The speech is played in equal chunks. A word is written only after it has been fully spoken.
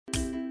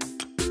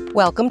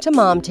Welcome to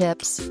Mom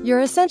Tips, your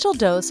essential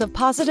dose of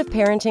positive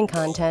parenting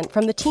content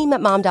from the team at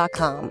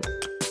Mom.com.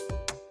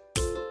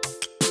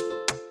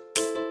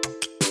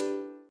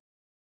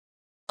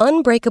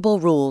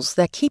 Unbreakable rules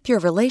that keep your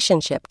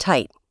relationship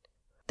tight.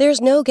 There's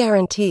no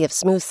guarantee of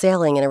smooth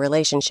sailing in a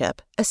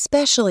relationship,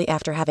 especially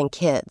after having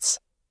kids.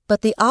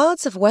 But the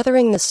odds of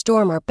weathering the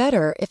storm are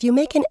better if you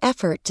make an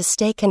effort to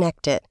stay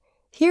connected.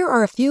 Here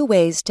are a few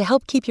ways to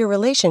help keep your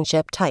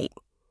relationship tight.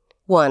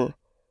 1.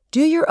 Do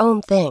your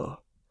own thing.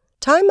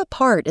 Time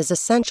apart is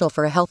essential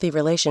for a healthy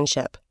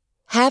relationship.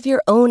 Have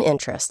your own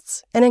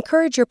interests and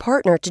encourage your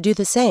partner to do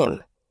the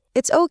same.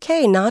 It's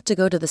okay not to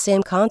go to the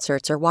same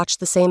concerts or watch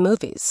the same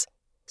movies.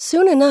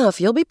 Soon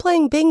enough, you'll be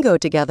playing bingo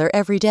together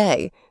every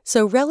day,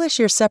 so relish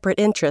your separate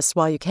interests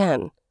while you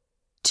can.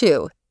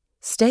 2.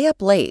 Stay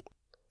up late.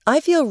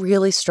 I feel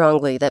really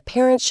strongly that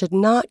parents should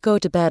not go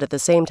to bed at the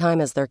same time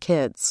as their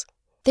kids.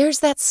 There's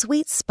that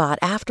sweet spot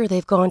after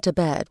they've gone to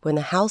bed when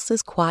the house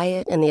is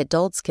quiet and the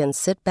adults can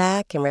sit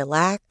back and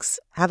relax,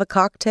 have a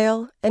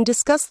cocktail, and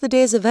discuss the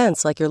day's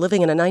events like you're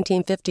living in a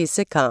 1950s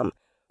sitcom.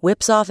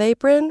 Whips off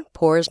apron,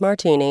 pours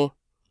martini.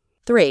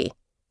 3.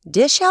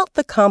 Dish out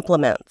the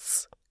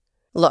compliments.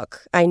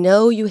 Look, I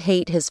know you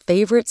hate his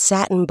favorite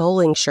satin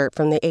bowling shirt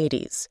from the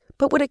 80s,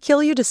 but would it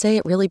kill you to say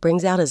it really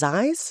brings out his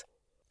eyes?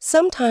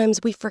 Sometimes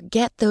we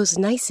forget those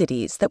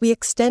niceties that we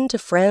extend to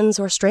friends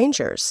or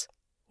strangers.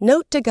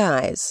 Note to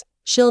guys,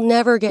 she'll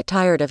never get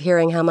tired of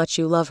hearing how much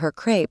you love her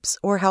crepes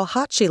or how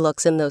hot she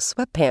looks in those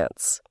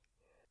sweatpants.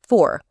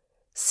 4.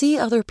 See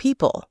other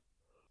people.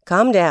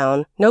 Calm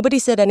down. Nobody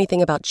said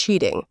anything about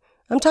cheating.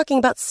 I'm talking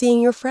about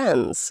seeing your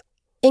friends.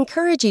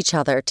 Encourage each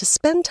other to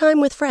spend time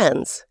with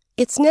friends.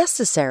 It's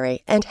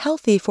necessary and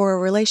healthy for a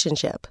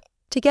relationship.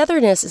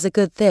 Togetherness is a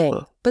good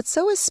thing, but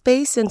so is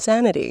space and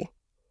sanity.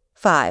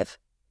 5.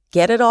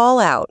 Get it all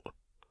out.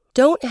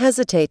 Don't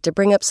hesitate to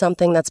bring up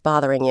something that's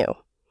bothering you.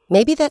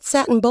 Maybe that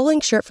satin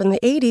bowling shirt from the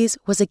 80s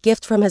was a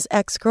gift from his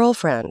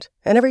ex-girlfriend,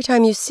 and every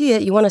time you see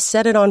it, you want to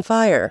set it on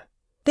fire.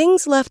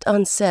 Things left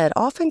unsaid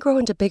often grow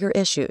into bigger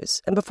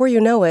issues, and before you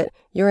know it,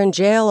 you're in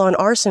jail on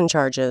arson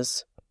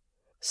charges.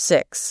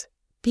 6.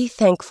 Be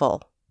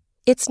thankful.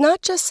 It's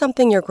not just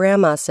something your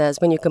grandma says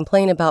when you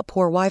complain about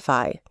poor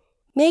Wi-Fi.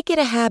 Make it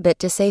a habit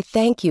to say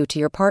thank you to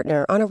your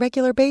partner on a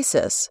regular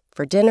basis,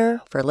 for dinner,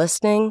 for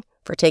listening,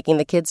 for taking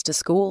the kids to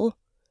school.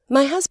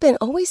 My husband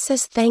always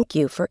says thank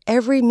you for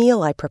every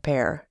meal I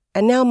prepare,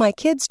 and now my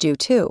kids do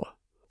too.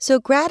 So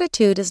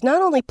gratitude is not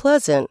only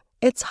pleasant,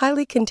 it's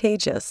highly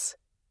contagious.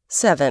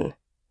 7.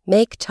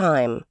 Make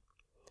time.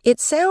 It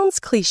sounds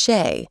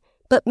cliché,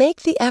 but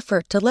make the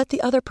effort to let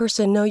the other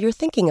person know you're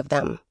thinking of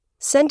them.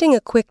 Sending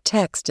a quick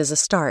text is a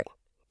start.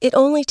 It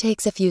only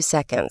takes a few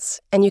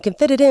seconds, and you can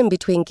fit it in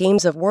between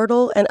games of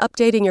Wordle and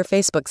updating your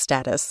Facebook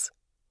status.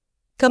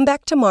 Come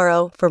back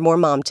tomorrow for more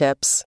mom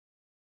tips.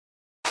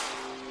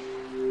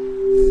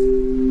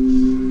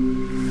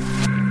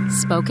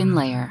 Spoken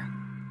Layer.